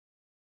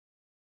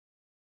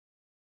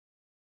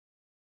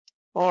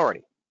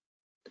Alrighty.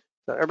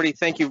 So everybody,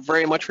 thank you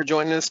very much for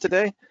joining us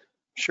today. I'm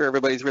sure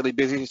everybody's really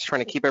busy just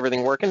trying to keep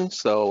everything working.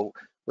 So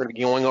we're going to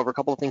be going over a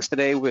couple of things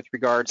today with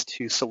regards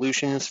to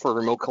solutions for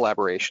remote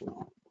collaboration.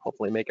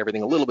 Hopefully make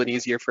everything a little bit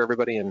easier for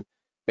everybody and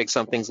make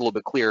some things a little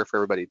bit clearer for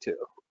everybody too.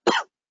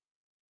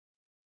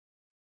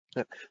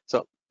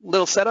 So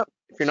little setup.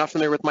 If you're not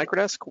familiar with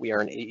Microdesk, we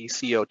are an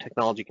AECO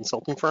technology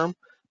consulting firm.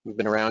 We've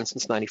been around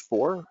since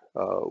 '94.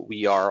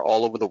 We are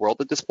all over the world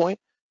at this point.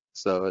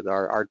 So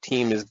our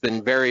team has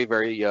been very,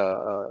 very, we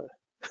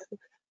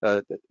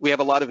have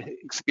a lot of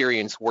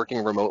experience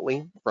working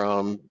remotely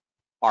from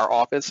our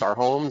office, our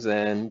homes,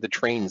 and the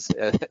trains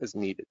as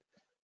needed.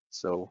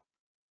 So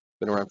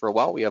been around for a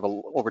while. We have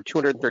over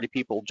 230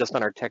 people just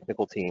on our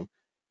technical team.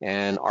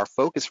 And our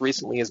focus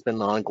recently has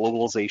been on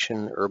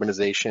globalization,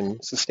 urbanization,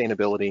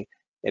 sustainability,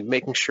 and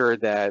making sure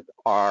that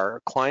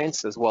our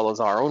clients as well as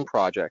our own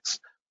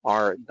projects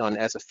are done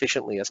as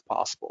efficiently as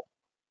possible.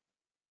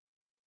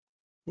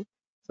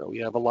 So we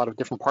have a lot of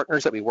different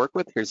partners that we work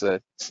with. Here's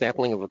a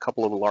sampling of a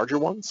couple of the larger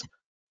ones.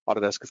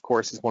 Autodesk, of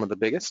course, is one of the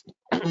biggest.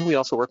 We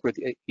also work with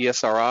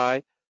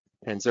ESRI,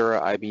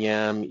 Panzura,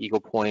 IBM,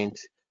 Eagle Point,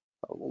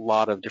 a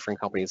lot of different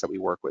companies that we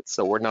work with.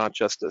 So we're not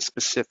just a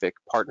specific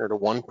partner to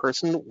one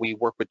person, we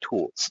work with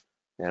tools.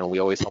 And we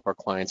always help our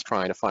clients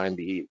trying to find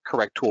the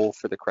correct tool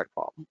for the correct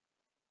problem.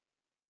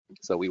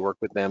 So we work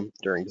with them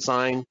during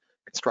design,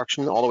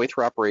 construction, all the way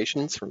through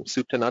operations, from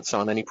soup to nuts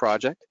on any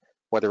project,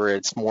 whether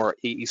it's more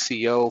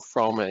AECO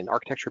from an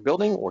architecture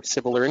building or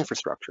civil or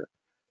infrastructure.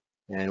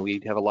 And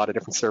we have a lot of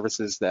different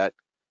services that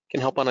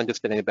can help on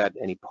just about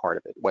any part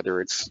of it,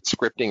 whether it's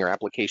scripting or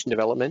application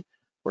development.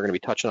 We're going to be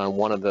touching on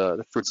one of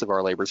the fruits of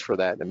our labors for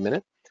that in a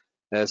minute,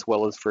 as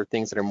well as for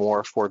things that are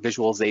more for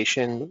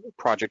visualization,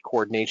 project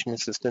coordination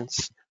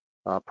assistance,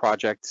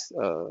 project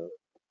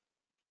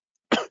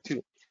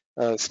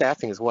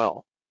staffing as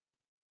well.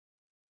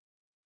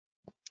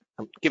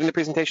 Giving the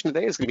presentation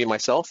today is going to be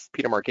myself,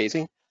 Peter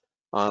Marchese.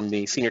 I'm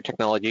the Senior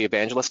Technology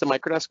Evangelist at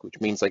Microdesk, which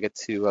means I get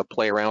to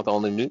play around with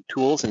all the new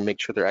tools and make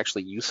sure they're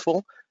actually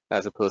useful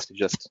as opposed to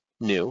just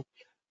new.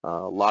 A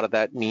lot of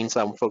that means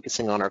I'm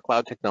focusing on our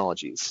cloud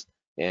technologies,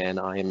 and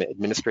I am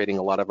administrating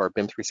a lot of our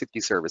BIM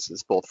 360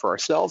 services, both for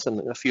ourselves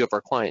and a few of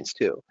our clients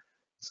too.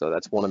 So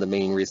that's one of the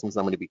main reasons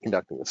I'm going to be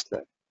conducting this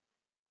today.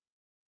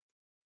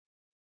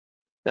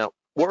 Now,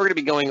 what we're going to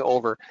be going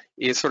over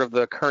is sort of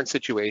the current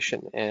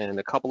situation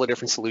and a couple of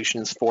different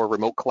solutions for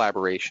remote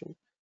collaboration.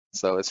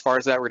 So as far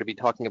as that, we're going to be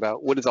talking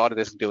about what is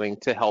Autodesk doing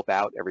to help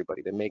out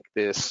everybody, to make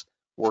this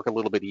work a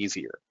little bit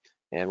easier.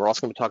 And we're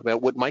also going to talk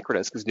about what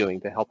Microdesk is doing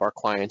to help our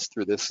clients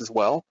through this as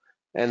well.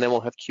 And then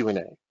we'll have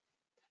Q&A.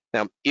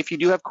 Now, if you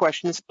do have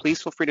questions,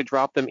 please feel free to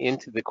drop them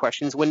into the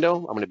questions window.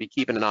 I'm going to be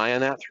keeping an eye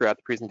on that throughout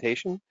the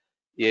presentation.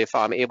 If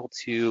I'm able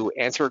to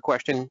answer a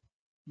question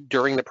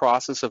during the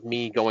process of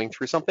me going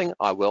through something,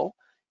 I will.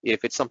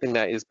 If it's something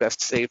that is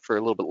best saved for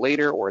a little bit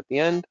later or at the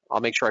end,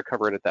 I'll make sure I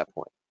cover it at that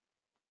point.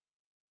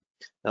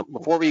 Now,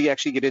 before we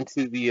actually get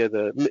into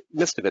the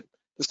midst of it,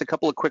 just a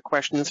couple of quick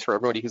questions for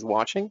everybody who's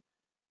watching.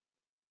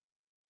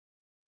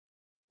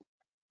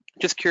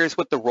 Just curious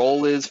what the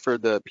role is for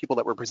the people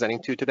that we're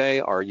presenting to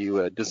today. Are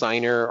you a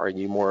designer? Are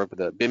you more of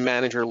the BIM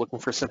manager looking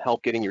for some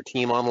help getting your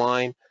team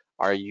online?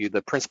 Are you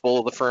the principal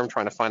of the firm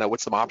trying to find out what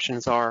some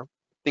options are?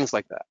 Things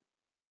like that.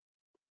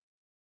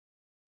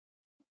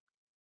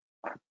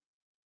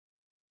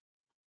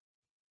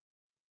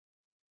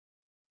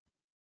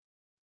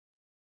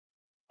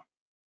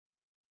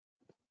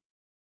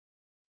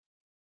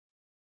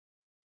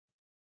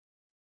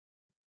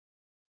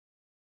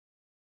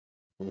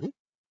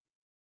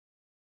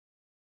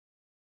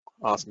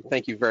 Awesome.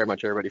 Thank you very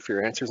much, everybody, for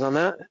your answers on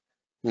that.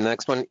 The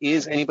next one,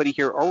 is anybody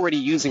here already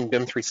using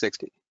BIM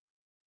 360?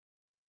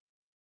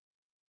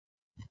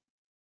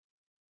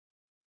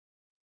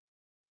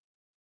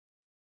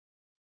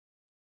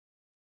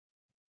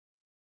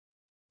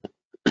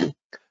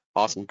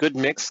 Awesome. Good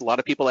mix. A lot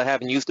of people that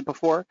haven't used it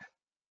before.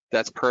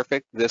 That's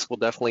perfect. This will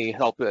definitely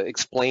help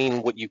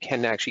explain what you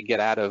can actually get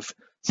out of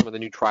some of the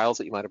new trials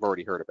that you might have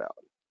already heard about.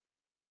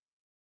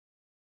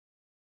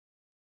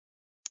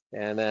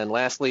 And then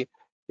lastly,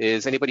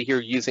 is anybody here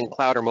using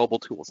cloud or mobile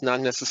tools?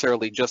 Not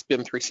necessarily just BIM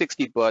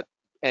 360, but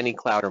any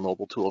cloud or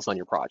mobile tools on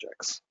your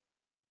projects.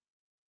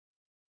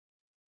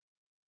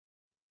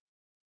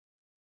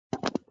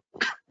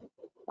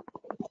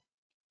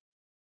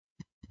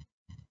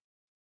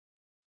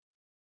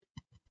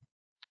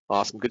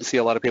 Awesome. Good to see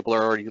a lot of people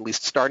are already at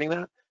least starting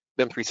that.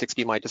 BIM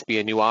 360 might just be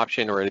a new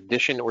option or an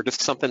addition or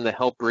just something to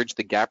help bridge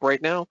the gap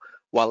right now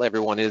while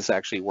everyone is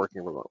actually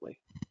working remotely.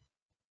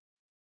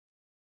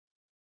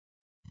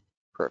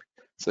 Perfect.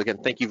 So again,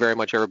 thank you very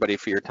much, everybody,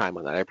 for your time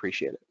on that. I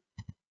appreciate it.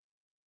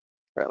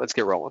 All right, let's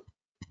get rolling.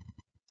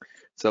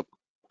 So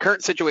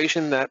current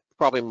situation that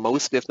probably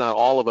most, if not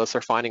all of us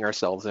are finding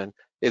ourselves in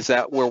is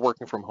that we're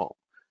working from home.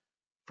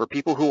 For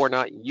people who are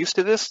not used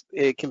to this,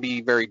 it can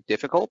be very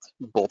difficult,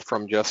 both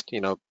from just,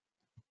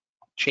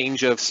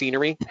 change of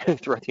scenery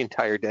throughout the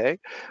entire day,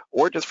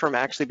 or just from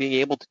actually being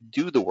able to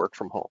do the work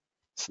from home.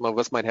 Some of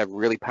us might have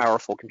really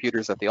powerful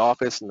computers at the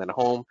office, and then at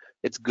home,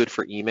 it's good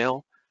for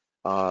email.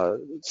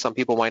 Some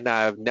people might not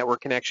have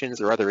network connections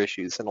or other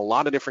issues, and a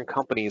lot of different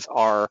companies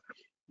are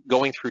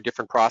going through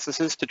different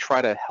processes to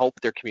try to help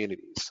their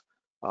communities.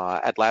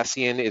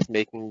 Atlassian is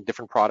making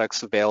different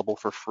products available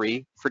for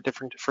free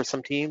for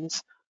some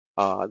teams.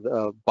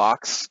 The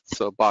Box,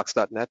 so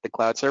Box.net, the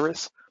cloud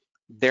service,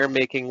 they're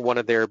making one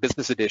of their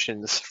business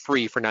editions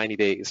free for 90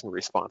 days in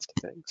response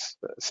to things.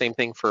 Same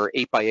thing for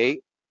 8x8,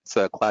 it's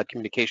a cloud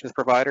communications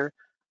provider,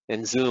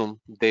 and Zoom,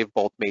 they've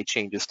both made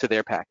changes to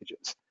their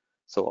packages.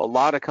 So a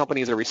lot of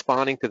companies are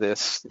responding to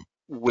this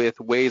with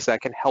ways that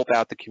can help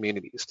out the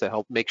communities to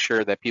help make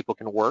sure that people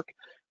can work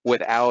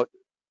without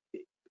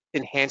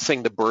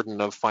enhancing the burden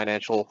of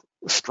financial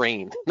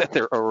strain that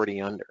they're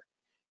already under.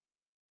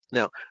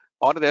 Now,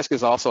 Autodesk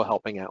is also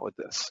helping out with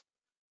this.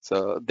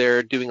 So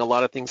they're doing a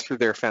lot of things through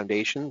their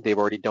foundation. They've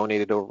already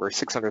donated over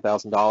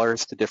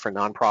 $600,000 to different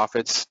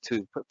nonprofits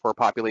for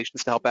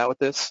populations to help out with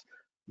this.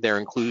 They're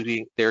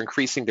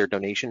increasing their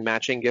donation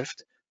matching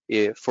gift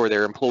for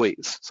their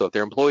employees. So if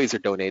their employees are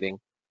donating,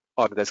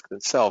 Autodesk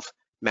itself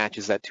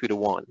matches that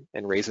 2-to-1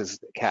 and raises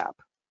the cap.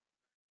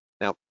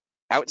 Now,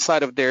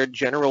 outside of their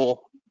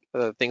general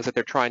things that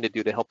they're trying to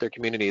do to help their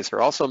communities,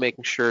 they're also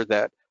making sure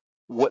that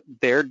what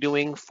they're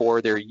doing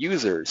for their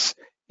users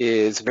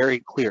is very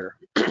clear.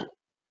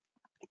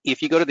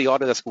 If you go to the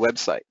Autodesk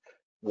website,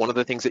 one of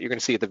the things that you're going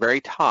to see at the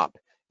very top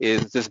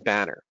is this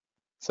banner.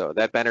 So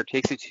that banner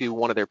takes you to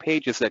one of their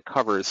pages that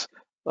covers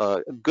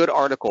a good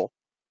article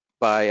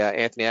by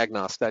Anthony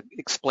Agnos that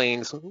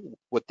explains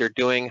what they're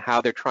doing,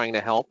 how they're trying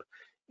to help,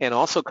 and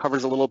also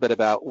covers a little bit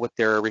about what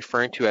they're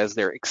referring to as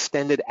their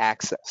extended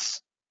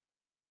access.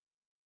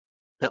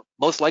 Now,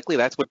 most likely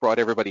that's what brought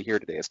everybody here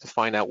today, is to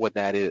find out what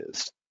that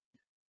is.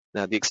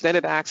 Now, the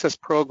Extended Access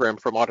program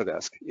from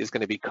Autodesk is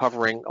going to be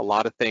covering a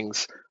lot of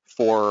things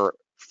for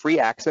free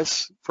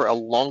access for a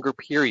longer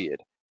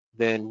period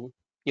than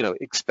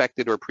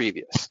expected or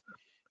previous.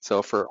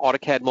 So for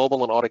AutoCAD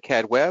Mobile and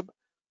AutoCAD Web,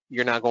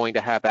 you're not going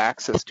to have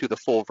access to the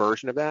full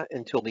version of that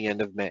until the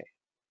end of May.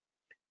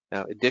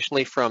 Now,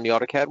 additionally, from the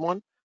AutoCAD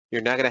one,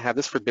 you're not going to have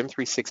this for BIM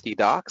 360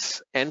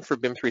 Docs and for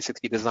BIM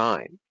 360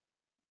 Design.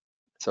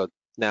 So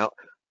now,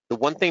 the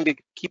one thing to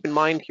keep in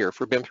mind here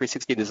for BIM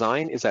 360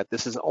 Design is that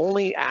this is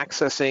only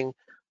accessing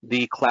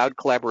the cloud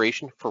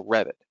collaboration for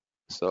Revit.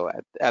 So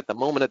at the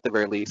moment, at the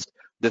very least,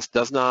 this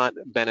does not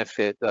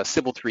benefit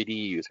Civil 3D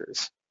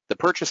users. The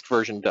purchased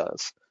version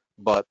does,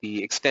 but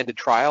the extended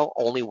trial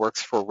only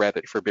works for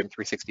Revit for BIM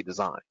 360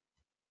 Design.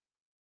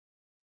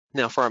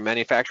 Now for our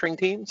manufacturing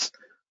teams,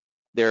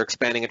 they're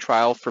expanding a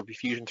trial for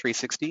Fusion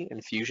 360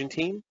 and Fusion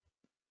Team.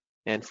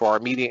 And for our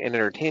media and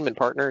entertainment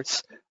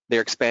partners,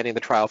 they're expanding the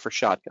trial for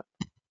Shotgun.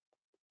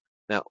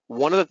 Now,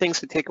 one of the things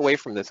to take away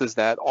from this is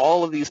that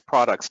all of these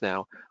products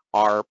now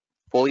are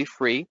fully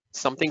free.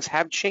 Some things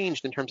have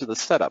changed in terms of the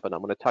setup, and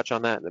I'm going to touch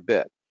on that in a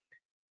bit.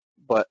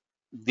 But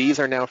these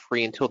are now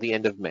free until the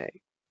end of May.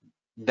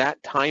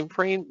 That time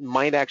frame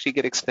might actually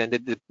get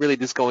extended. It's really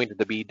just going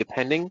to be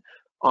depending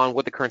on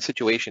what the current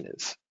situation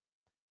is.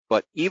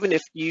 But even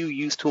if you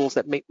use tools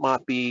that may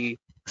not be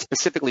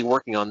specifically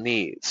working on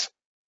these,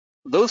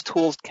 those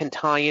tools can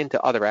tie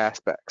into other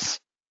aspects.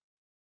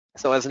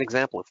 So as an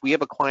example, if we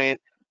have a client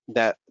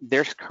that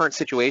their current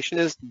situation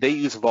is they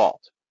use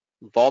Vault.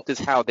 Vault is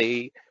how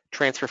they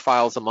transfer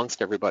files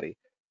amongst everybody.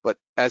 But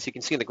as you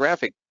can see in the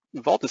graphic,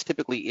 Vault is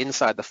typically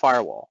inside the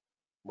firewall.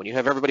 When you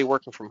have everybody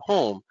working from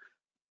home,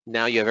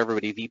 now you have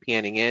everybody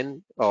VPNing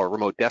in or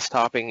remote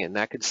desktoping, and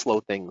that could slow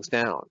things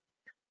down.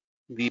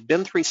 The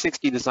BIM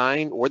 360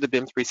 Design or the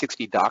BIM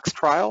 360 Docs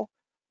trial,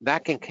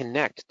 that can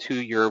connect to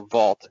your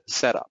Vault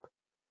setup.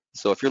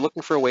 So if you're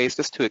looking for ways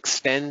just to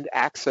extend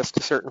access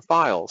to certain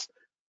files,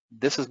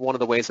 this is one of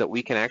the ways that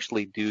we can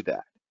actually do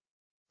that.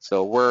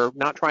 So we're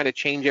not trying to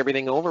change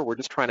everything over, we're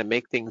just trying to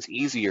make things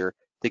easier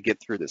to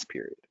get through this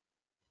period.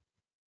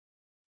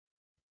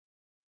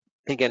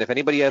 Again, if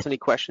anybody has any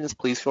questions,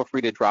 please feel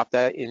free to drop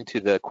that into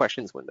the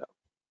questions window.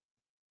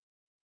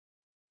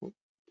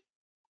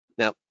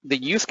 Now,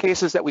 the use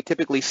cases that we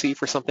typically see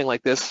for something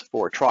like this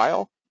for a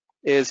trial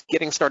is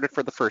getting started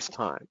for the first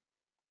time.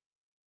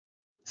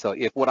 So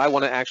if what I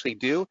want to actually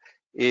do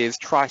is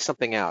try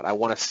something out, I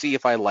want to see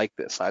if I like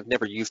this. I've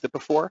never used it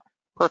before.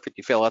 Perfect,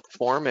 you fill out the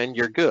form and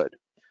you're good.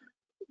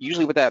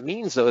 Usually what that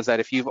means though is that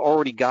if you've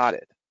already got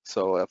it,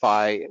 so if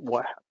I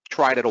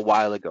tried it a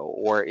while ago,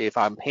 or if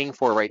I'm paying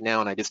for it right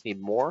now and I just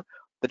need more,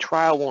 the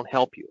trial won't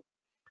help you.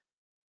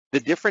 The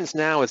difference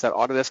now is that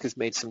Autodesk has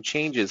made some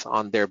changes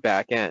on their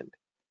back end,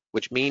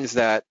 which means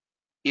that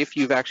if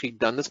you've actually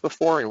done this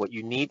before and what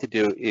you need to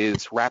do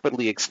is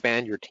rapidly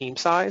expand your team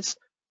size,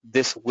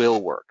 this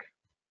will work.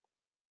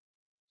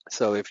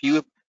 So if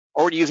you're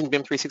already using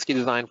BIM 360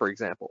 Design, for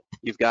example,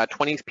 you've got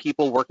 20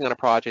 people working on a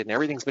project and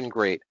everything's been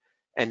great,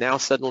 and now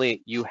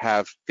suddenly you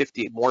have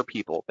 50 more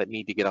people that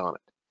need to get on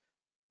it.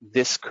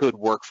 This could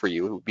work for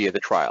you via the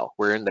trial,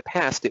 where in the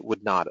past it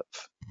would not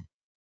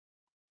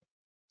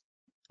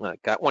have.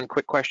 Got one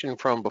quick question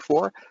from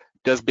before.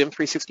 Does BIM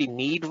 360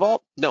 need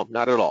Vault? No,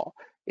 not at all.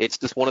 It's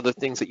just one of the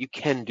things that you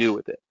can do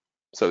with it.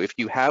 So if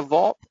you have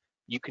Vault,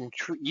 you can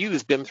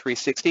use BIM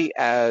 360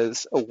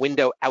 as a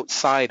window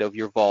outside of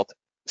your Vault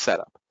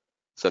setup.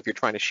 So if you're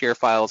trying to share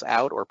files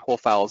out or pull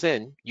files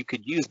in, you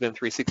could use BIM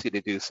 360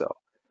 to do so.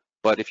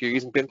 But if you're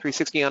using BIM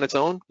 360 on its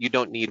own, you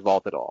don't need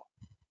Vault at all.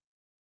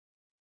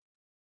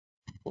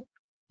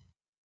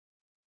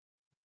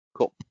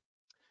 Cool.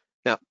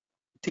 Now,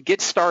 to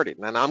get started,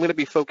 and I'm going to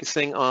be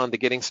focusing on the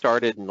getting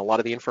started and a lot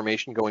of the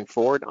information going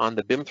forward on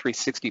the BIM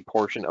 360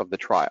 portion of the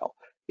trial.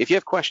 If you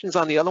have questions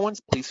on the other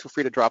ones, please feel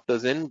free to drop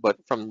those in, but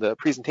from the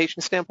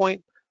presentation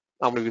standpoint,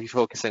 I'm going to be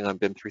focusing on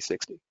BIM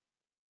 360.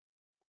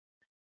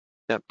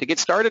 Now, to get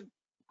started,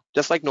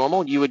 just like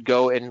normal, you would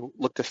go and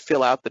look to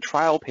fill out the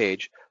trial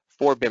page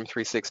for BIM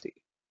 360.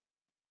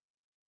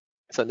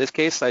 So in this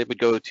case, I would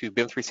go to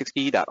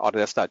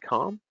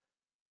bim360.autodesk.com,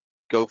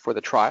 go for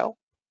the trial,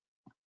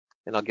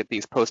 and I'll get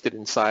these posted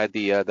inside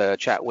the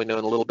chat window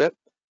in a little bit.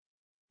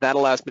 That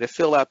allows me to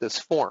fill out this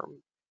form.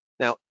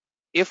 Now,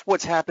 if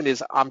what's happened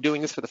is I'm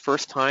doing this for the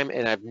first time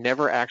and I've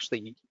never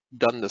actually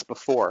done this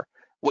before,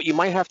 what you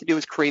might have to do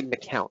is create an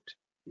account.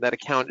 That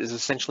account is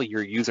essentially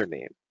your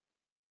username.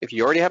 If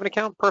you already have an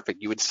account,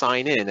 perfect. You would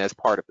sign in as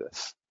part of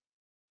this.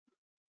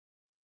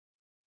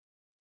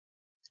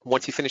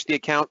 Once you finish the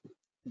account,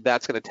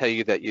 that's going to tell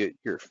you that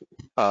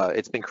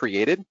it's been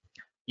created.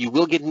 You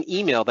will get an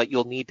email that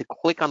you'll need to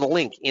click on the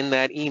link in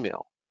that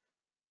email.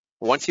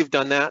 Once you've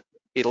done that,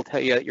 it'll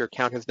tell you that your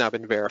account has now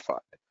been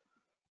verified.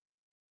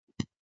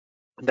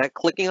 That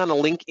clicking on a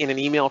link in an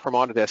email from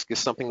Autodesk is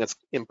something that's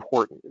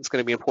important. It's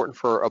going to be important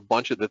for a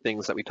bunch of the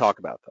things that we talk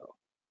about, though.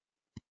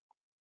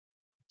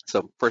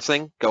 So first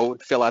thing, go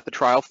fill out the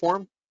trial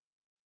form.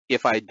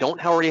 If I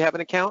don't already have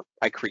an account,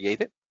 I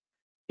create it.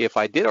 If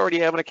I did already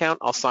have an account,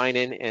 I'll sign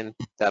in, and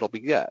that'll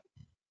be that.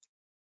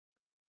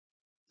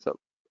 So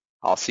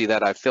I'll see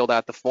that I've filled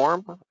out the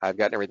form, I've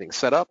gotten everything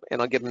set up,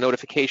 and I'll get a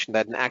notification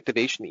that an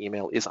activation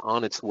email is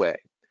on its way.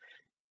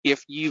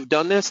 If you've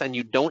done this and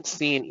you don't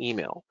see an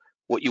email,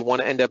 what you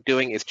want to end up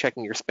doing is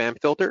checking your spam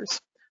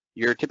filters.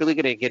 You're typically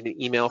going to get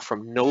an email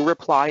from no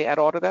reply at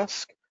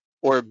Autodesk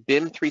or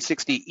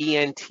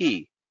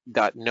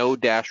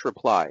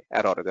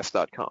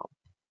bim360ent.no-reply@autodesk.com.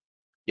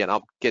 Again,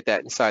 I'll get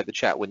that inside the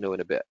chat window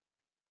in a bit.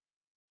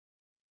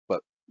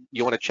 But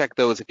you want to check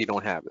those if you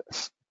don't have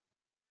this.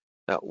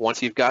 Now,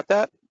 once you've got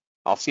that,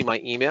 I'll see my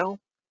email.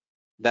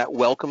 That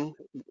welcome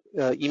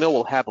email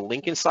will have a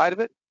link inside of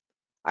it.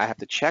 I have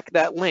to check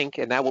that link,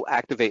 and that will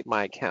activate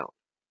my account.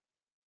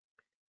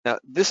 Now,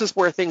 this is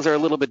where things are a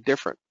little bit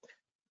different.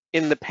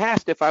 In the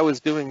past, if I was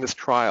doing this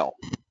trial,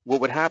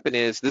 what would happen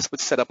is this would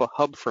set up a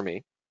hub for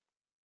me,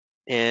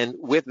 and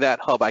with that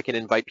hub, I can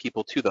invite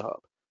people to the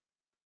hub.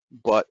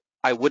 But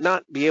I would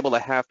not be able to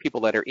have people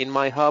that are in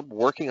my hub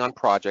working on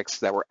projects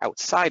that were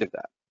outside of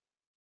that.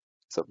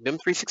 So BIM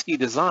 360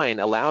 Design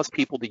allows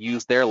people to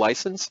use their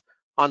license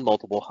on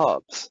multiple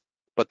hubs,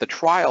 but the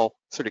trial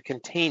sort of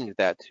contained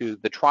that to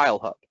the trial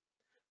hub.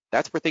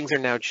 That's where things are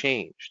now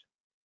changed.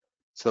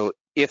 So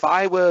if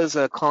I was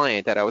a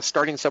client that I was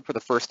starting this up for the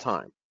first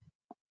time,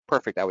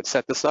 perfect, I would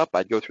set this up,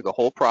 I'd go through the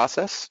whole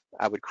process,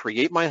 I would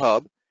create my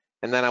hub,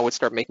 and then I would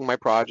start making my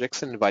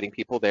projects and inviting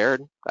people there,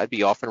 and I'd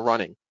be off and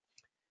running.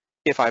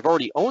 If I've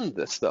already owned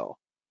this though,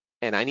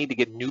 and I need to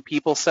get new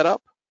people set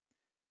up,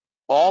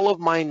 all of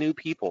my new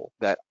people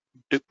that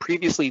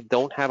previously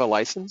don't have a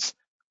license,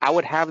 I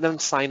would have them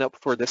sign up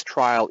for this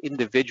trial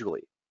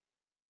individually.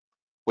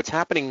 What's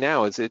happening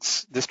now is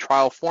this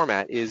trial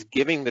format is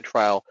giving the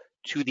trial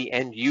to the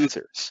end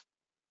users.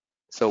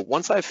 So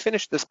once I've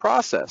finished this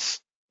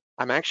process,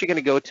 I'm actually going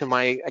to go to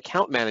my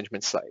account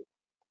management site.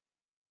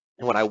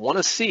 And what I want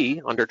to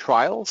see under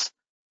trials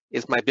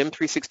is my BIM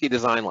 360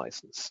 design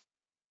license.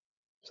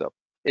 So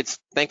it's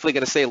thankfully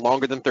going to say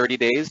longer than 30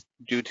 days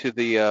due to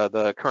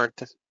the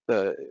current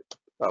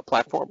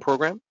platform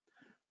program.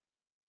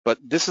 But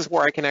this is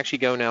where I can actually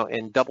go now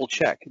and double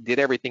check. Did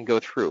everything go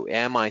through?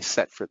 Am I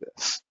set for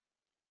this?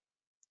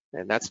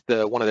 And that's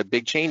one of the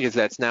big changes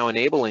that's now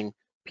enabling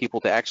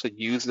people to actually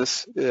use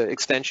this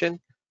extension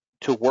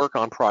to work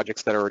on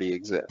projects that already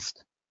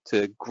exist,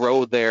 to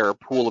grow their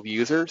pool of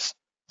users,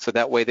 so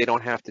that way they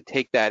don't have to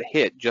take that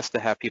hit just to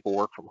have people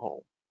work from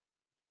home.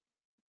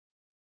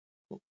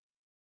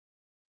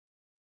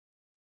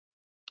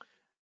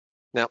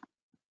 Now,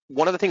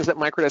 one of the things that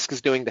Microdesk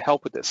is doing to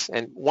help with this,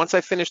 and once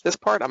I finish this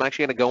part, I'm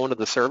actually going to go into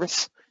the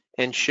service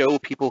and show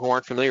people who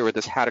aren't familiar with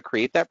this how to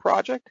create that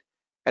project,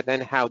 and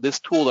then how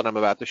this tool that I'm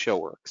about to show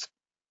works.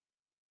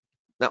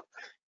 Now,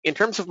 in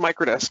terms of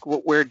Microdesk,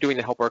 what we're doing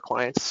to help our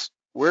clients,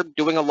 we're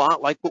doing a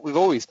lot like what we've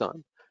always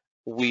done.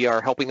 We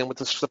are helping them with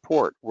the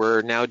support.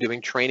 We're now doing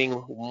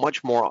training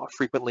much more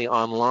frequently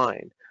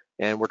online,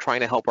 and we're trying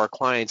to help our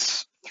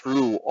clients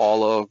through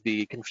all of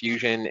the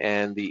confusion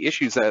and the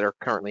issues that are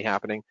currently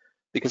happening,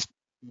 because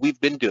we've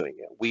been doing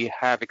it. We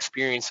have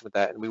experience with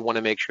that, and we want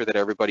to make sure that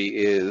everybody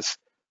is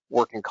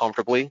working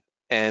comfortably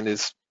and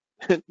is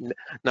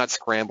not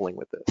scrambling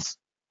with this.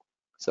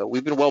 So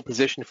we've been well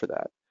positioned for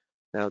that.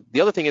 Now,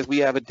 the other thing is we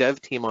have a dev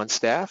team on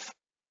staff,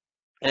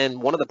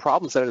 And one of the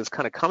problems that is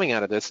kind of coming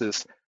out of this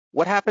is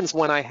what happens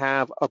when I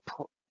have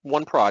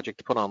one project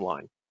to put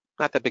online?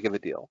 Not that big of a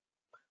deal.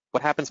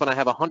 What happens when I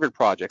have 100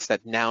 projects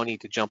that now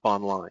need to jump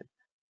online?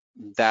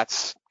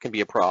 That can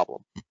be a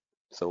problem.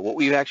 So what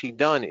we've actually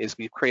done is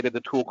we've created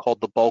a tool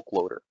called the bulk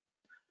loader.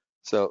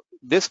 So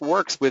this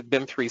works with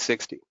BIM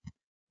 360.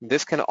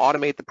 This can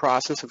automate the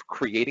process of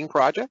creating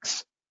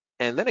projects,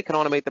 and then it can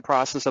automate the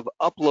process of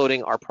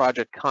uploading our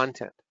project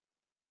content.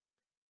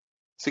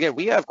 So again,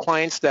 we have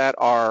clients that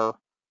are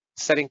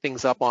setting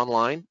things up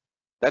online.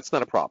 That's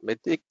not a problem.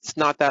 It's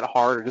not that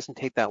hard. It doesn't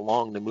take that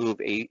long to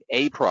move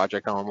a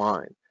project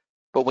online.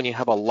 But when you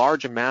have a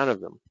large amount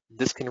of them,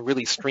 this can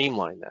really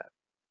streamline that.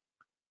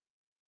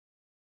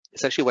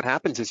 Essentially what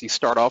happens is you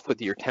start off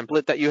with your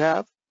template that you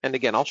have. And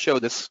again, I'll show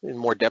this in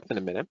more depth in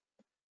a minute.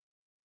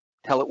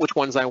 Tell it which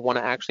ones I want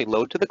to actually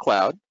load to the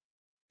cloud.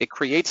 It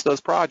creates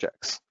those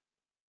projects.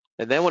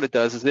 And then what it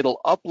does is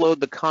it'll upload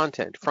the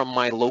content from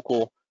my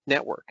local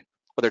network,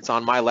 whether it's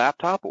on my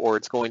laptop or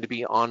it's going to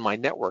be on my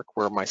network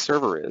where my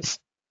server is.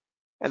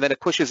 And then it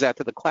pushes that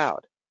to the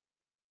cloud.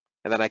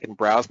 And then I can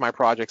browse my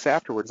projects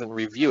afterwards and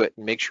review it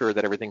and make sure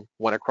that everything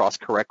went across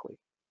correctly.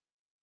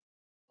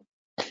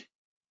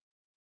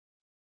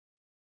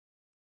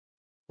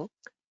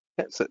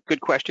 That's a good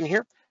question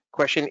here.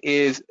 Question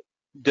is,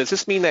 does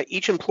this mean that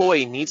each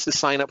employee needs to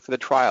sign up for the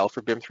trial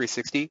for BIM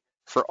 360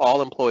 for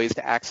all employees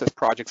to access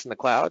projects in the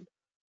cloud?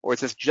 Or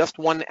is this just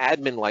one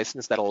admin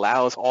license that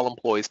allows all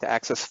employees to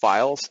access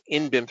files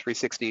in BIM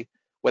 360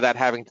 without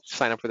having to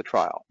sign up for the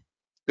trial?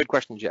 Good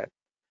question, Jay.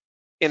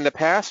 In the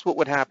past, what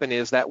would happen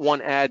is that one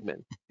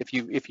admin, if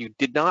you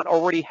did not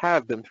already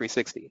have BIM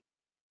 360,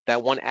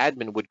 that one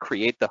admin would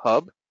create the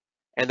hub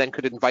and then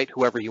could invite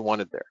whoever you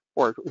wanted there,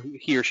 or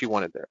he or she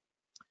wanted there.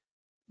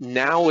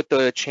 Now with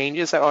the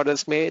changes that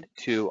Autodesk made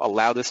to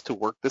allow this to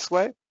work this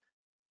way,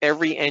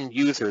 every end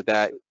user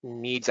that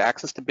needs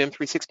access to BIM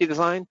 360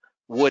 design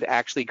would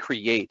actually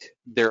create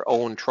their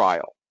own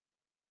trial.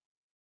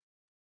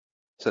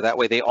 So that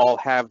way they all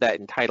have that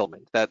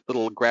entitlement. That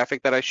little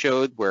graphic that I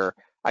showed where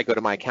I go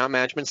to my account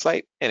management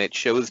site and it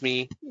shows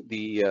me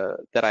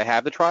that I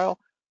have the trial,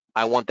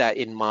 I want that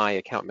in my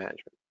account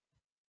management.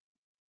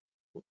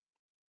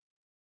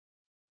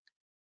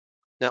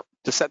 Now,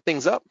 to set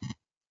things up,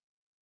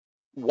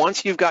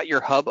 once you've got your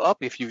hub up,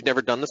 if you've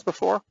never done this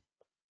before,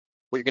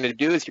 what you're going to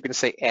do is you're going to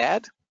say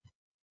add,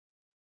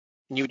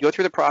 and you would go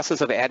through the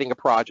process of adding a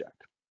project.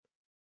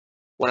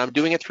 When I'm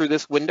doing it through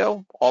this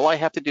window, all I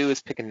have to do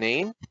is pick a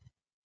name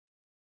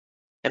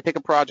and pick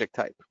a project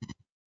type.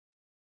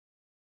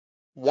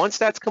 Once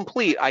that's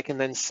complete, I can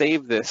then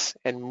save this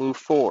and move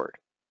forward.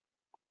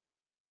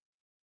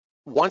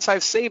 Once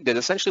I've saved it,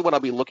 essentially what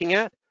I'll be looking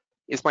at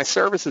is my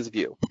services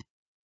view,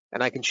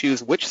 and I can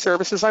choose which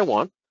services I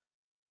want.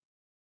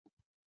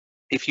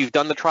 If you've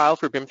done the trial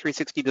for BIM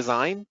 360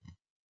 design,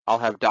 I'll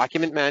have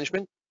document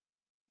management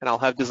and I'll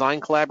have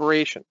design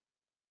collaboration.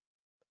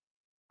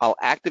 I'll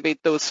activate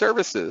those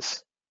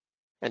services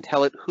and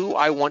tell it who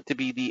I want to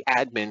be the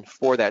admin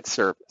for that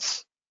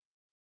service.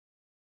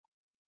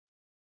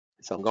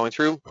 So I'm going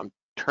through, I'm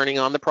turning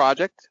on the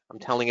project, I'm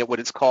telling it what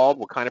it's called,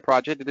 what kind of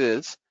project it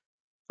is.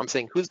 I'm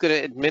saying who's going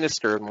to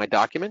administer my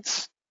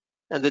documents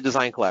and the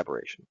design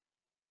collaboration.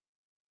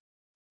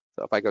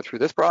 So if I go through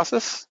this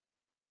process,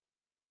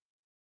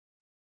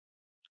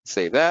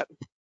 save that.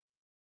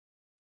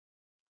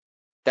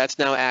 That's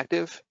now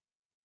active.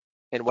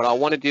 And what I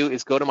want to do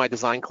is go to my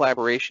design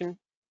collaboration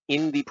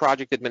in the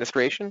project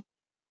administration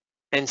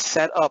and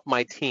set up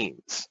my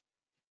teams.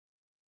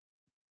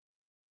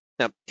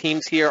 Now,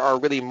 teams here are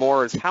really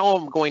more as how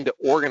I'm going to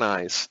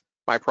organize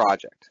my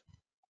project.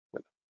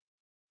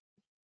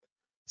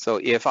 So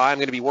if I'm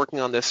going to be working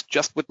on this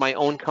just with my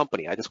own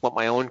company, I just want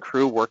my own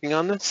crew working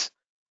on this,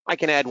 I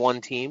can add one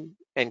team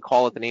and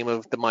call it the name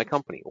of my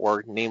company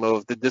or name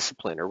of the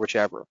discipline or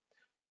whichever.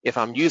 If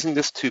I'm using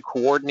this to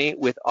coordinate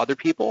with other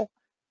people,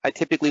 I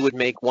typically would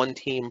make one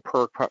team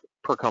per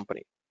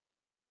company.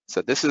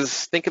 So this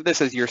is, think of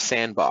this as your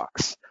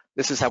sandbox.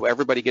 This is how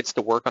everybody gets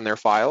to work on their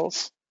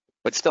files,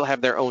 but still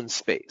have their own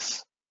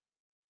space.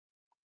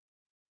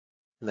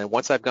 And then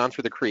once I've gone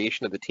through the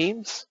creation of the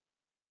teams,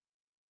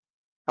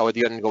 I would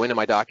then go into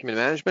my document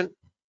management,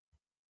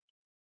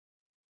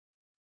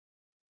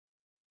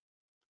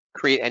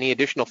 create any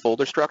additional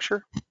folder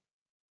structure,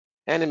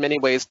 and in many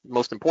ways, the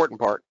most important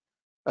part,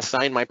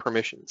 assign my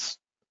permissions.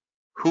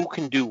 Who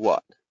can do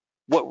what?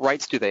 What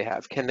rights do they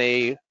have? Can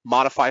they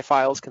modify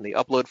files? Can they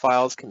upload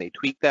files? Can they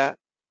tweak that?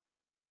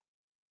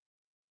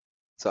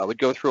 So I would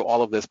go through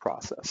all of this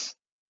process.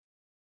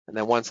 And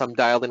then once I'm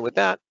dialed in with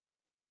that,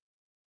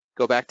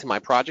 go back to my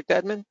project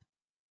admin,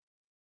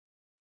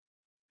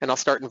 and I'll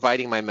start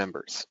inviting my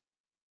members.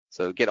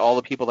 So get all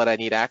the people that I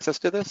need access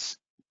to this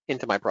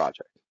into my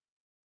project.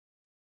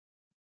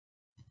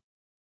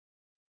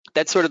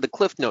 That's sort of the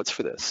cliff notes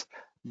for this,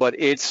 but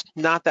it's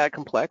not that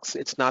complex.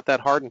 It's not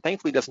that hard, and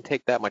thankfully doesn't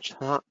take that much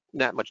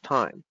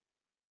time.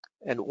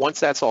 And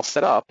once that's all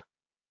set up,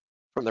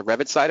 from the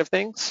Revit side of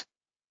things,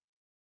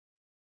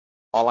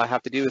 all I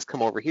have to do is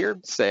come over here,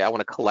 say I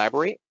want to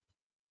collaborate.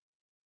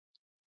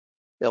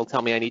 It'll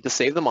tell me I need to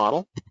save the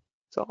model,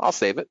 so I'll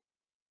save it.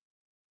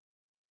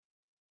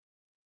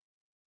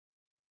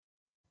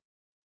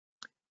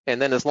 And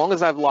then as long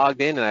as I've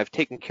logged in and I've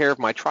taken care of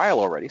my trial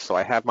already, so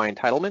I have my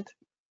entitlement,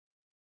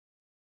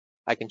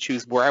 I can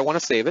choose where I want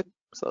to save it.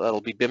 So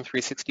that'll be BIM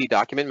 360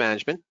 Document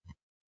Management.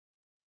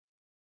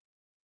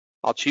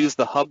 I'll choose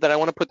the hub that I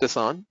want to put this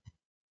on,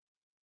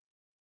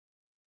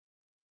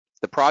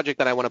 the project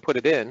that I want to put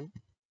it in,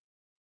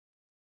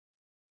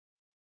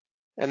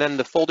 and then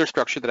the folder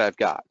structure that I've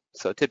got.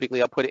 So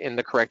typically I'll put it in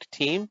the correct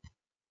team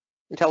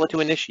and tell it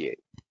to initiate.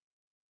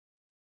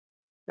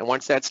 And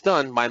once that's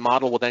done, my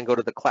model will then go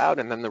to the cloud,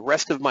 and then the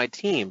rest of my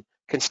team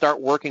can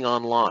start working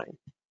online.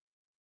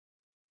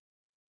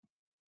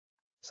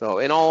 So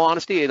in all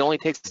honesty, it only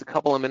takes a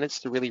couple of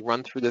minutes to really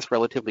run through this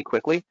relatively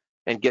quickly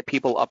and get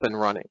people up and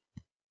running.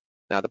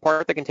 Now, the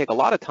part that can take a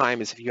lot of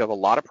time is if you have a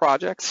lot of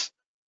projects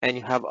and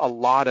you have a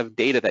lot of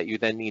data that you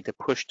then need to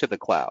push to the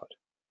cloud.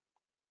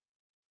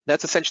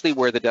 That's essentially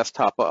where the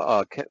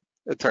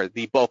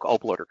the bulk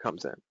uploader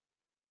comes in.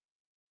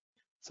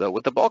 So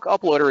what the bulk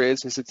uploader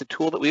is it's a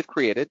tool that we've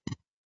created.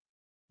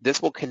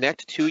 This will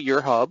connect to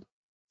your hub.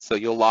 So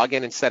you'll log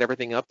in and set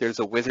everything up. There's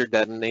a wizard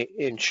that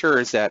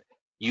ensures that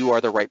you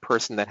are the right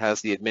person that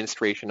has the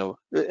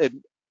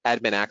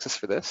admin access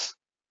for this.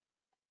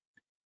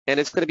 And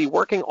it's going to be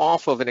working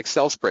off of an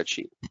Excel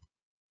spreadsheet.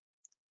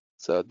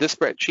 So this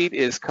spreadsheet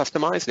is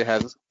customized. It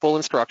has full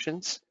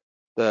instructions.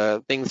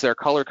 The things are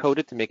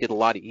color-coded to make it a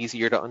lot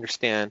easier to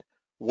understand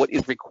what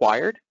is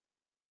required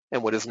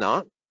and what is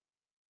not.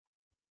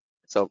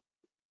 So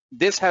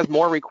this has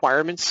more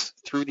requirements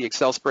through the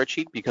Excel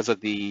spreadsheet because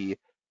of the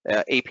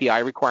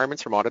API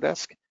requirements from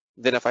Autodesk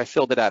than if I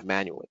filled it out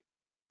manually.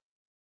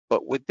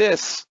 But with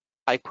this,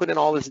 I put in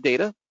all this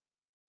data,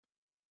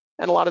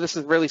 and a lot of this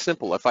is really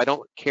simple. If I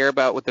don't care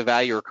about what the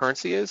value or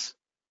currency is,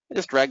 I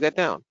just drag that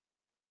down.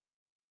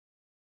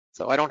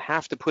 So I don't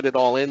have to put it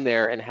all in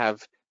there and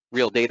have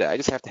real data. I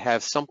just have to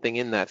have something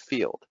in that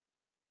field.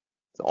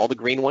 So all the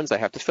green ones I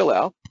have to fill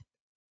out.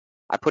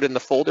 I put in the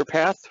folder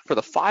path for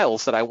the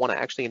files that I want to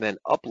actually then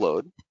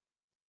upload.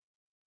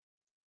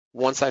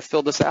 Once I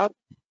fill this out,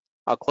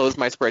 I'll close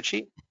my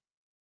spreadsheet.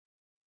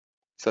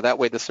 So that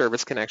way the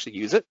service can actually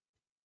use it.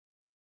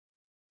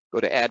 Go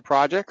to Add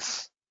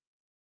Projects.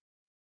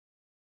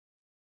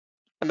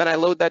 And then I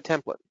load that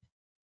template.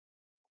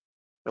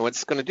 And what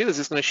it's going to do is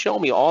it's going to show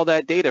me all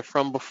that data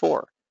from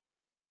before.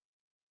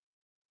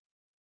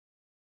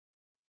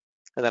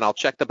 And then I'll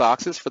check the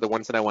boxes for the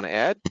ones that I want to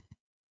add.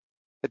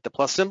 Hit the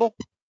plus symbol.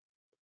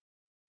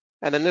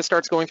 And then this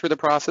starts going through the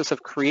process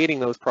of creating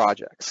those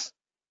projects.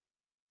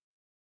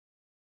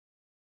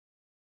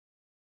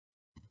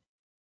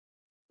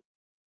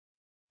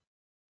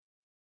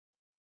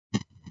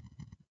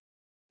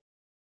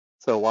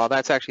 So while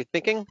that's actually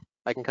thinking,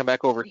 I can come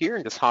back over here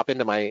and just hop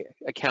into my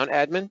account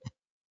admin.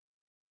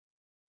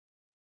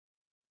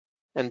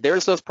 And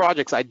there's those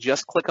projects I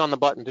just click on the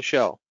button to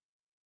show.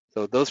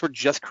 So those were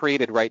just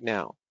created right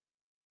now,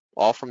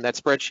 all from that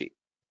spreadsheet.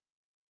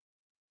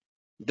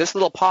 This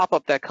little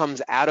pop-up that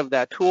comes out of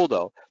that tool,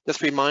 though,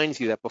 just reminds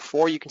you that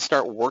before you can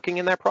start working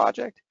in that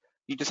project,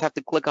 you just have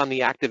to click on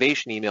the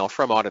activation email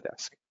from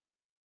Autodesk.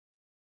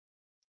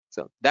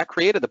 So that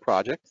created the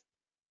project.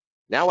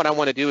 Now what I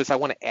want to do is I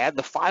want to add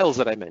the files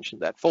that I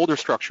mentioned, that folder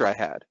structure I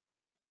had.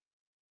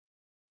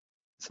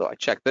 So I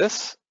check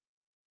this.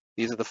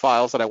 These are the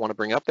files that I want to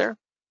bring up there.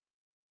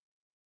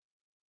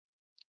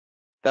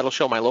 That'll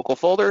show my local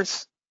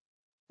folders,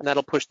 and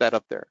that'll push that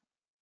up there.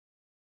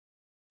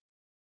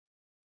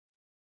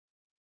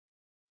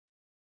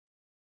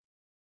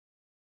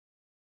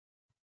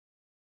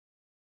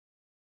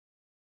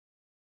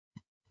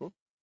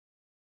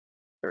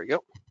 There we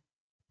go.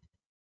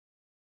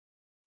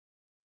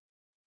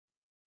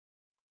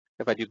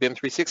 If I do BIM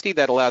 360,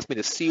 that allows me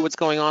to see what's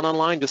going on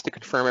online just to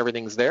confirm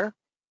everything's there.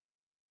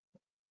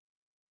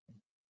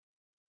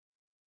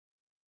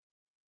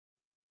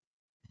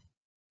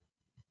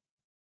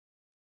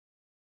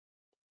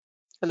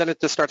 And then it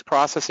just starts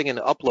processing and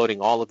uploading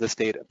all of this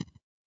data.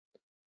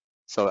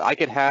 So I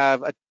could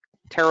have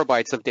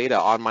terabytes of data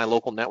on my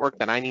local network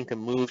that I need to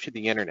move to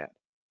the internet.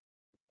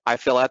 I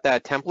fill out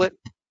that template,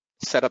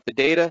 set up the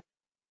data,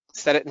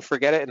 set it and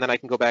forget it, and then I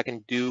can go back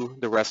and do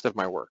the rest of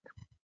my work.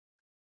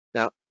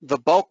 Now, the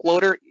bulk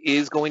loader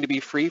is going to be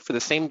free for the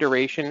same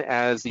duration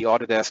as the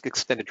Autodesk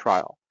extended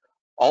trial.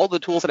 All the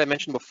tools that I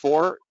mentioned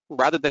before,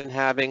 rather than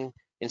having,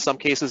 in some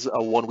cases, a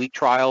 1-week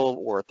trial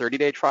or a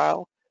 30-day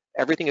trial,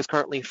 everything is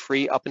currently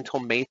free up until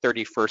May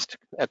 31st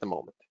at the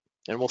moment.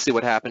 And we'll see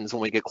what happens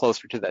when we get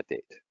closer to that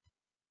date.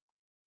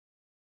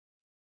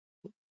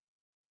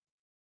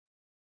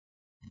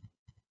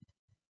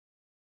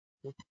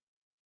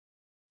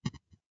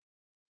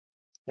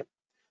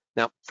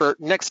 Now, for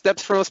next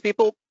steps for most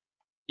people,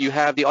 you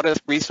have the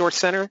Autodesk Resource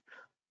Center.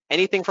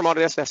 Anything from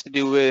Autodesk that has to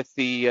do with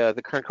the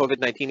current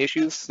COVID-19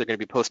 issues, they're going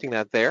to be posting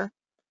that there.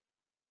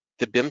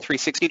 The BIM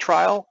 360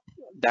 trial,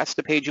 that's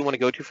the page you want to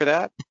go to for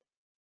that.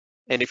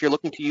 And if you're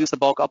looking to use the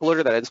bulk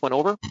uploader that I just went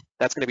over,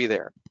 that's going to be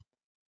there.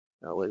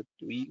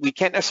 We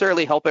can't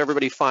necessarily help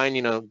everybody find,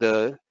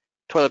 the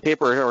toilet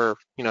paper or,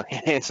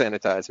 hand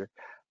sanitizer,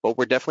 but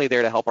we're definitely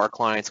there to help our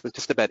clients with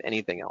just about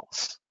anything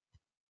else.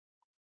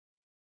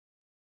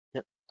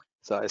 Yep.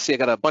 So I see I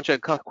got a bunch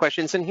of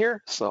questions in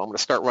here, so I'm going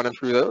to start running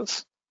through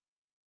those.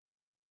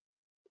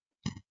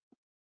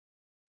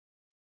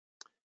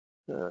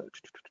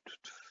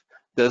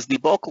 Does the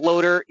bulk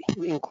loader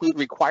include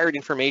required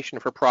information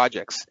for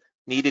projects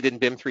needed in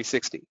BIM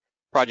 360?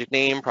 Project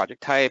name,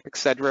 project type,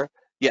 etc.?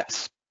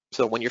 Yes.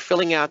 So when you're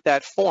filling out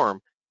that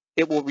form,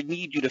 it will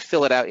need you to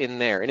fill it out in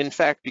there. And in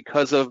fact,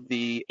 because of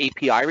the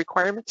API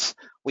requirements,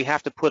 we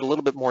have to put a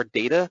little bit more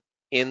data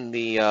in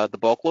the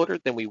bulk loader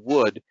than we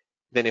would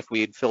than if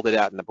we had filled it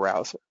out in the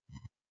browser.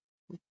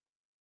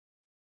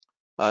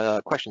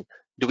 Question,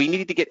 do we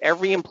need to get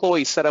every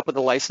employee set up with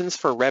a license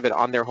for Revit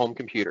on their home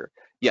computer?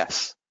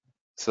 Yes.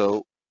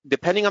 So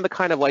depending on the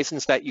kind of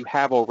license that you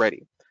have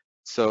already.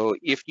 So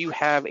if you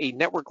have a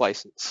network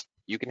license,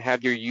 you can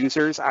have your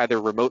users either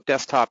remote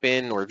desktop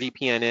in or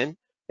VPN in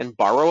and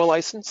borrow a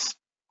license.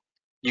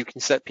 You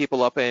can set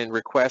people up and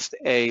request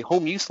a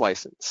home use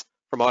license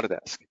from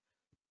Autodesk.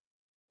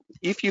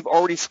 If you've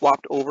already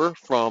swapped over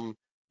from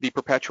the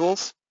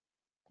perpetuals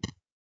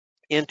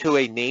into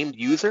a named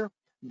user,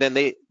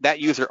 then that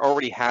user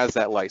already has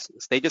that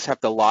license. They just have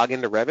to log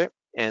into Revit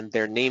and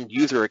their named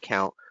user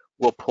account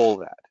will pull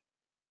that.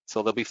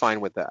 So they'll be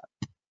fine with that.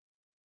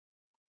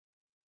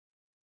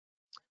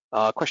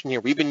 Question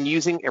here, we've been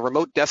using a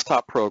remote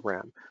desktop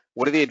program.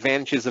 What are the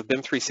advantages of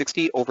BIM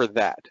 360 over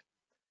that?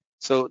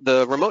 So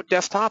the remote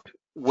desktop,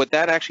 what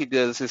that actually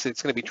does is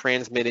it's going to be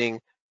transmitting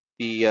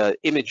the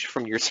image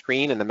from your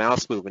screen and the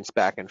mouse movements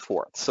back and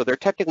forth. So they're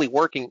technically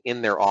working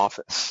in their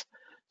office.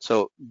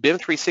 So BIM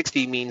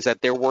 360 means that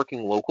they're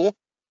working local.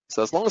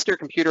 So as long as their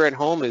computer at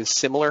home is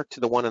similar to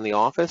the one in the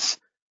office,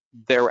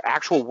 their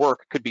actual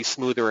work could be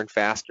smoother and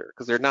faster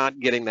because they're not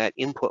getting that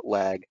input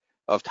lag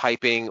of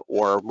typing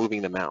or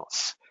moving the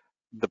mouse.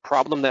 The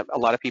problem that a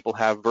lot of people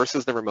have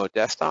versus the remote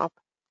desktop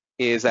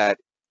is that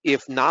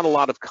if not a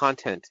lot of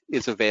content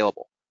is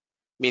available,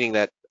 meaning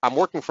that I'm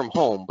working from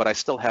home, but I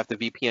still have the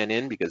VPN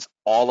in because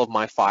all of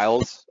my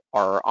files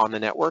are on the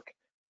network,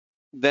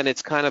 then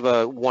it's kind of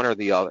a one or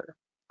the other.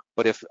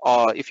 But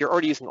if you're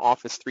already using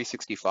Office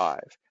 365,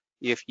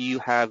 if you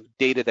have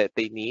data that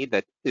they need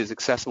that is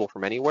accessible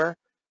from anywhere,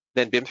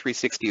 then BIM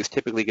 360 is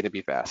typically going to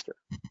be faster.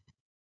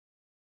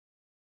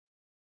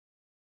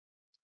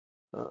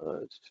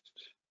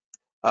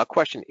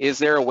 Question, is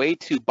there a way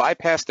to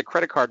bypass the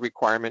credit card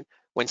requirement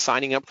when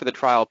signing up for the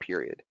trial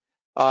period?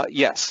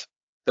 Yes.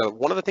 So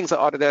one of the things that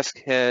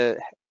Autodesk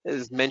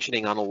is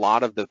mentioning on a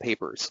lot of the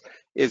papers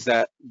is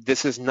that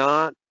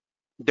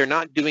they're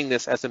not doing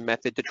this as a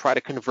method to try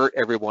to convert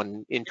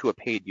everyone into a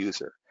paid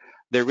user.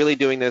 They're really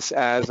doing this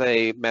as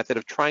a method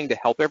of trying to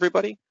help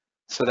everybody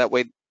so that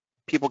way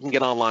people can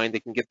get online, they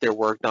can get their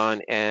work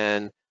done,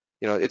 and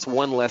it's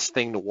one less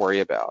thing to worry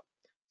about.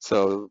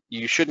 So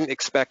you shouldn't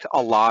expect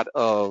a lot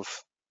of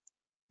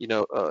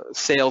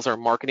sales or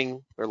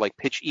marketing or like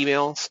pitch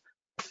emails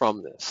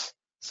from this.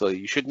 So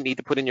you shouldn't need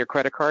to put in your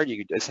credit card.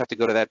 You just have to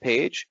go to that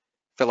page,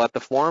 fill out the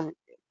form,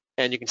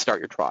 and you can start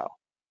your trial.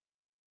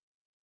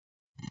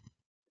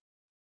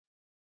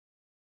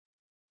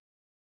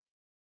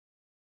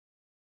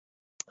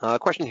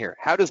 Question here,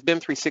 how does BIM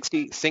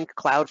 360 sync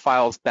cloud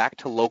files back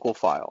to local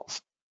files?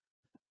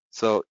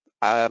 So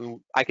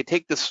I could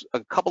take this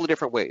a couple of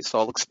different ways, so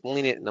I'll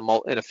explain it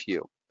in a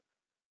few.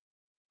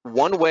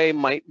 One way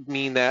might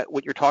mean that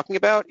what you're talking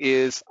about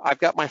is I've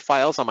got my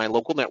files on my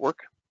local network,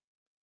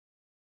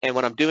 and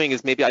what I'm doing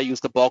is maybe I use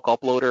the bulk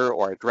uploader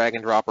or a drag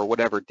and drop or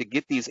whatever to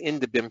get these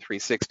into BIM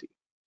 360.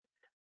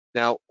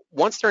 Now,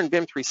 once they're in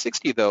BIM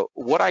 360 though,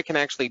 what I can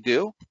actually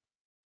do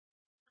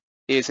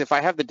is if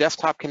I have the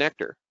desktop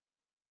connector,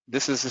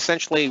 this is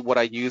essentially what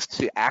I use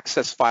to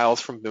access files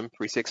from BIM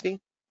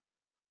 360.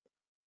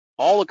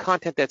 All the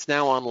content that's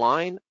now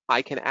online,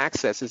 I can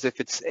access as if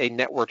it's a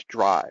networked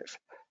drive.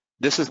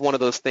 This is one of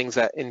those things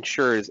that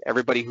ensures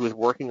everybody who is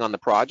working on the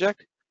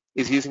project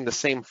is using the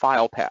same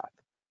file path.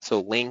 So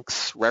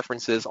links,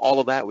 references, all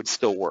of that would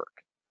still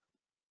work.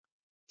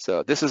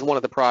 So this is one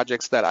of the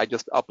projects that I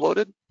just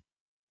uploaded,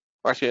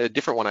 or actually a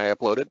different one I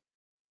uploaded,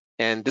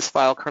 and this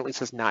file currently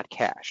says not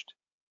cached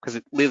because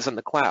it lives in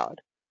the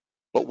cloud.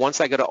 But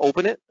once I go to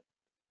open it,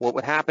 what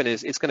would happen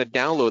is it's going to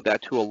download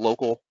that to a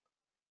local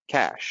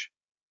cache.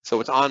 So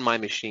it's on my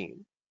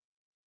machine.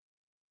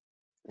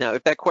 Now,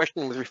 if that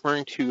question was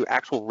referring to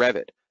actual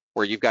Revit,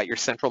 where you've got your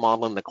central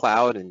model in the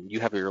cloud and you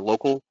have your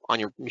local on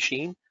your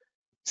machine,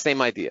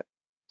 same idea.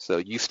 So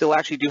you still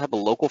actually do have a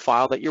local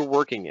file that you're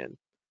working in.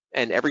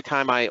 And every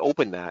time I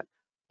open that,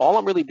 all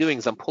I'm really doing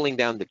is I'm pulling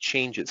down the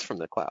changes from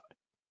the cloud.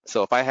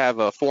 So if I have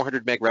a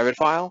 400 meg Revit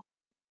file,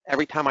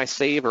 every time I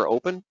save or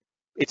open,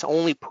 it's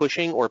only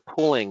pushing or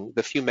pulling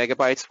the few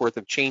megabytes worth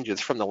of changes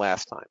from the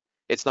last time.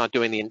 It's not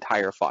doing the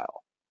entire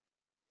file.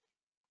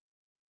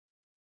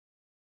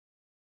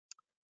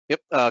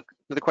 Yep,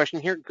 another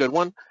question here, good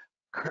one.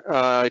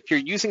 If you're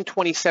using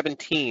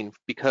 2017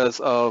 because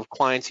of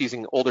clients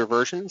using older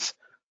versions,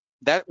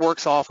 That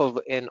works off of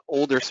an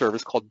older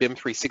service called BIM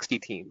 360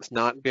 Teams,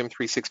 not BIM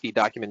 360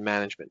 Document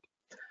Management.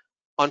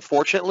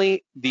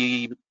 Unfortunately,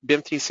 the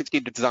BIM 360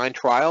 design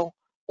trial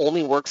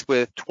only works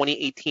with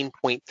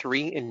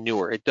 2018.3 and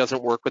newer. It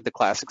doesn't work with the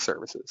classic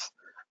services.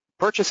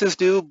 Purchases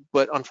do,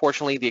 but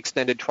unfortunately the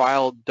extended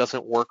trial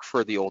doesn't work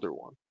for the older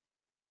one.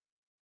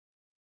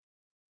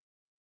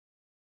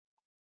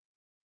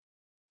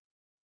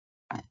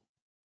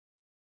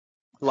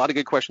 A lot of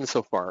good questions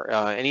so far.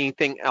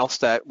 Anything else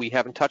that we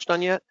haven't touched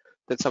on yet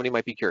that somebody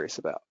might be curious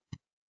about?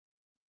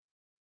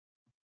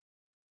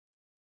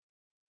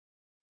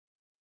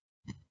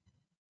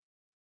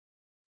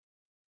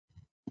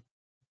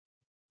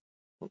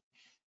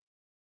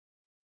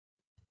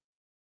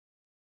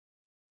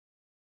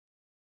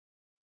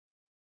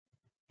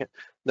 Yeah.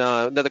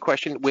 Now, another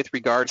question with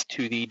regards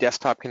to the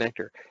desktop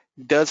connector.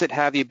 Does it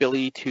have the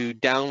ability to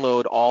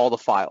download all the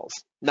files?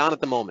 Not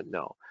at the moment,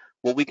 no.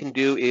 What we can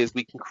do is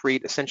we can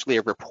create essentially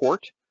a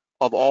report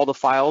of all the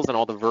files and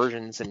all the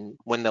versions and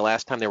when the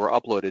last time they were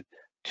uploaded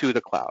to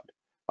the cloud.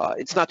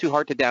 It's not too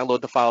hard to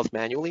download the files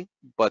manually,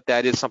 but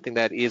that is something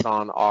that is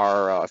on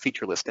our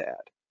feature list to add.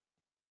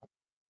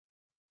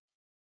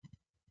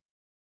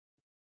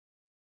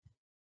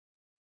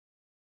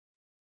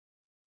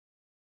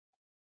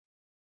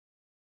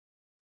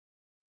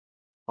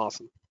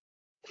 Awesome.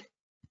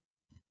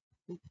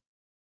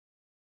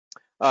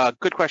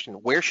 Good question.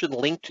 Where should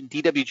linked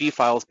DWG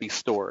files be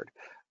stored?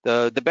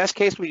 The best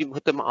case would be to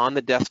put them on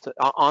the desktop,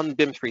 on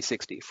BIM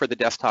 360 for the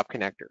desktop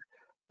connector.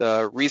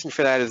 The reason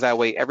for that is that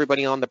way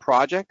everybody on the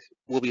project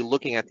will be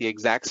looking at the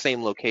exact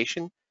same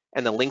location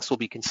and the links will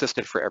be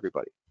consistent for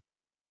everybody.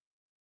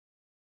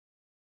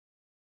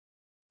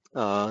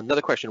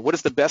 Another question, what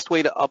is the best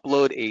way to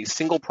upload a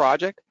single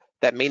project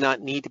that may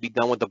not need to be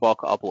done with the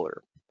bulk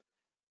uploader?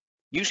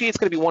 Usually it's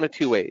going to be one of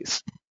two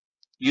ways.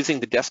 Using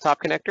the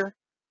desktop connector,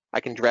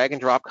 I can drag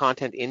and drop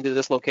content into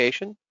this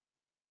location.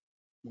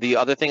 The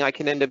other thing I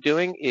can end up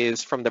doing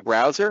is from the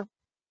browser,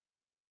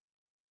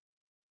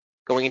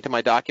 going into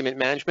my document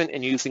management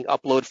and using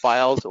upload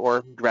files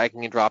or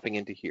dragging and dropping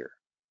into here.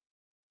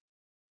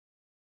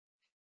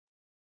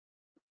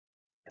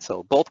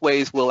 So both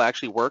ways will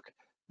actually work.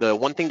 The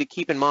one thing to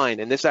keep in mind,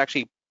 and this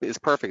actually is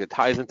perfect, it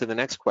ties into the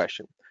next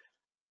question.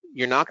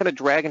 You're not going to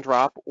drag and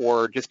drop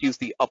or just use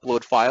the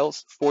upload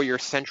files for your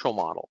central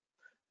model.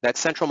 That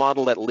central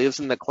model that lives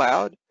in the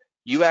cloud,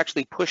 you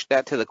actually push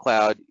that to the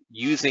cloud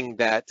using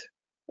that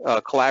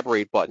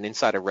collaborate button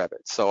inside of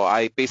Revit. So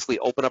I basically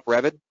open up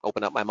Revit,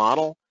 open up my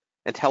model,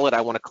 and tell it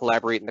I want to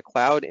collaborate in the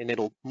cloud, and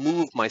it'll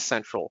move my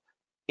central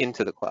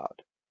into the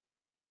cloud.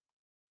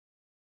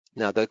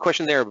 Now the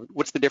question there,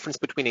 what's the difference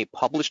between a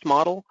published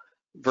model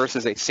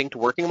versus a synced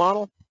working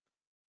model?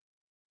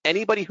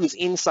 Anybody who's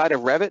inside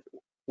of Revit,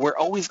 we're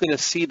always going to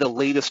see the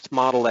latest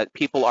model that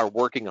people are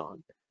working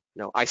on.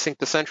 You know, I sync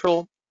the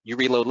central, you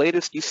reload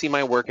latest, you see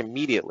my work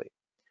immediately.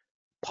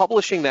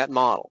 Publishing that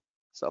model.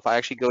 So if I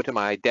actually go to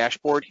my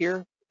dashboard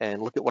here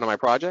and look at one of my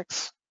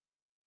projects,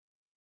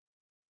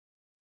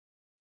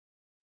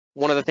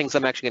 one of the things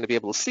I'm actually going to be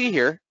able to see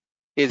here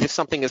is if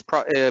something is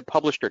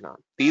published or not.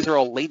 These are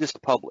all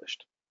latest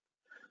published.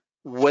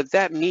 What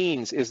that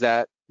means is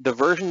that the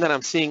version that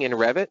I'm seeing in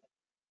Revit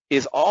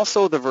is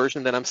also the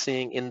version that I'm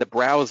seeing in the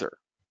browser.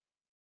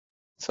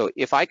 So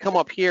if I come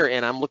up here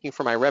and I'm looking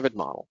for my Revit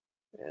model,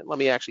 and let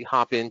me actually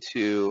hop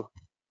into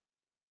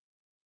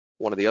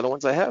one of the other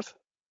ones I have.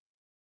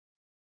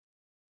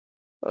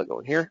 I'll go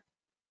in here.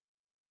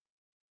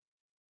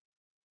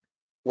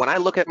 When I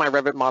look at my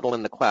Revit model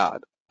in the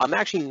cloud, I'm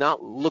actually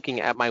not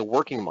looking at my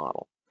working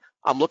model.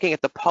 I'm looking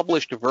at the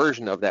published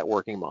version of that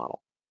working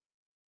model.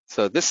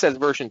 So this says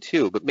version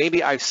 2, but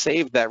maybe I've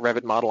saved that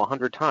Revit model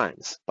 100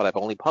 times, but I've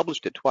only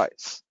published it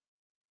twice.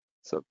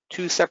 So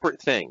two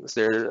separate things.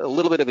 There's a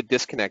little bit of a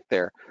disconnect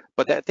there,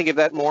 but think of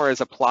that more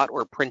as a plot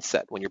or a print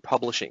set when you're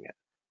publishing it.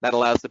 That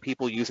allows the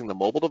people using the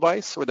mobile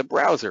device or the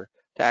browser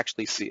to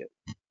actually see it.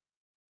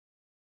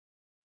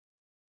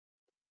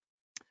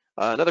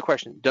 Another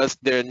question, does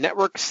the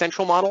network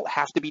central model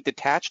have to be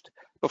detached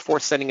before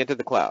sending it to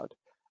the cloud?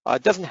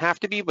 It doesn't have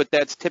to be, but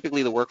that's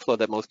typically the workflow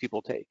that most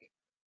people take.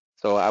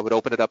 So I would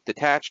open it up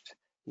detached,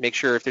 make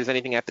sure if there's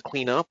anything I have to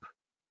clean up,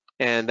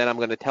 and then I'm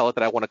going to tell it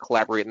that I want to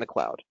collaborate in the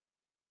cloud.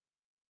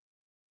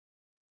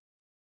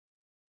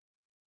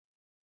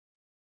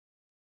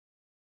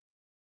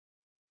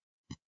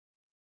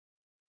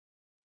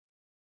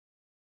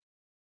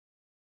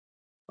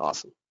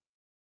 Awesome.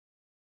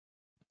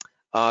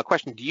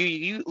 Question, do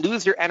you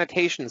lose your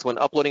annotations when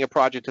uploading a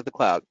project to the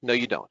cloud? No,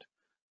 you don't.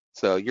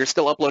 So you're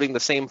still uploading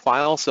the same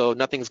file, so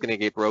nothing's going to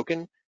get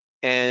broken.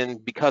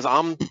 And because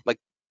I'm like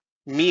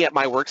me at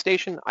my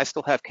workstation, I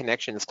still have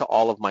connections to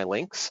all of my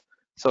links.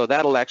 So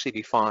that'll actually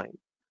be fine.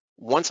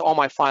 Once all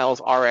my files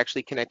are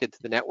actually connected to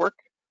the network,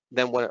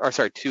 then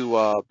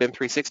to BIM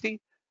 360,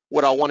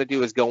 what I'll want to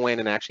do is go in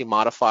and actually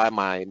modify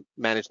my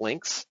manage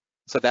links.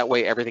 So that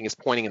way everything is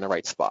pointing in the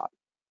right spot.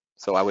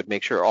 So I would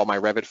make sure all my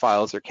Revit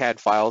files or CAD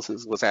files,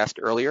 as was asked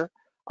earlier,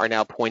 are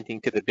now pointing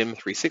to the BIM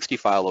 360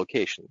 file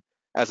location,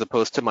 as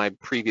opposed to my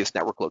previous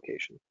network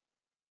location.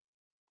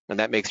 And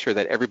that makes sure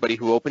that everybody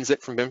who opens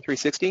it from BIM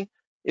 360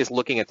 is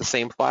looking at the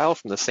same file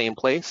from the same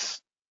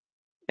place,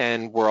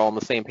 and we're all on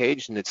the same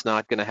page, and it's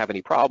not going to have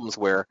any problems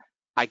where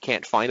I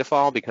can't find a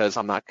file because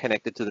I'm not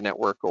connected to the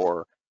network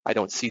or I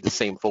don't see the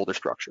same folder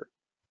structure.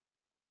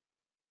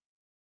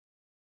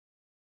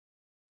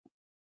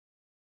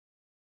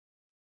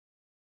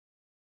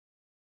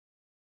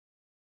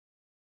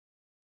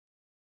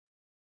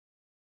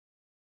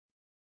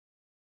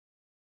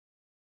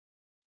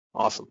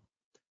 Awesome.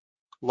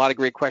 A lot of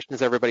great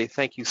questions, everybody.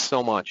 Thank you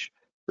so much.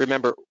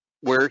 Remember,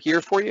 we're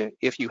here for you.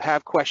 If you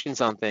have questions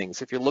on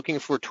things, if you're looking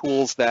for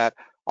tools that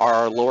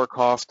are lower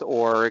cost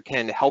or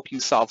can help you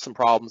solve some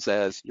problems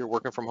as you're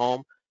working from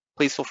home,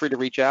 please feel free to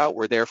reach out.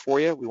 We're there for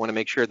you. We want to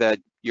make sure that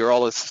you're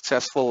all as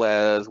successful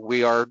as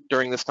we are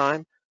during this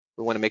time.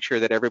 We want to make sure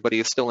that everybody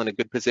is still in a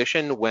good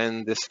position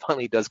when this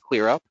finally does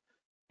clear up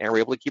and we're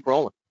able to keep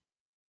rolling.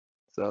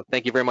 So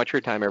thank you very much for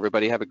your time,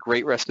 everybody. Have a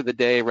great rest of the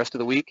day, rest of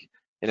the week.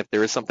 And if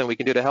there is something we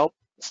can do to help,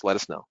 just let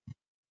us know.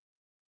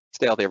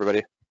 Stay healthy,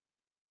 everybody.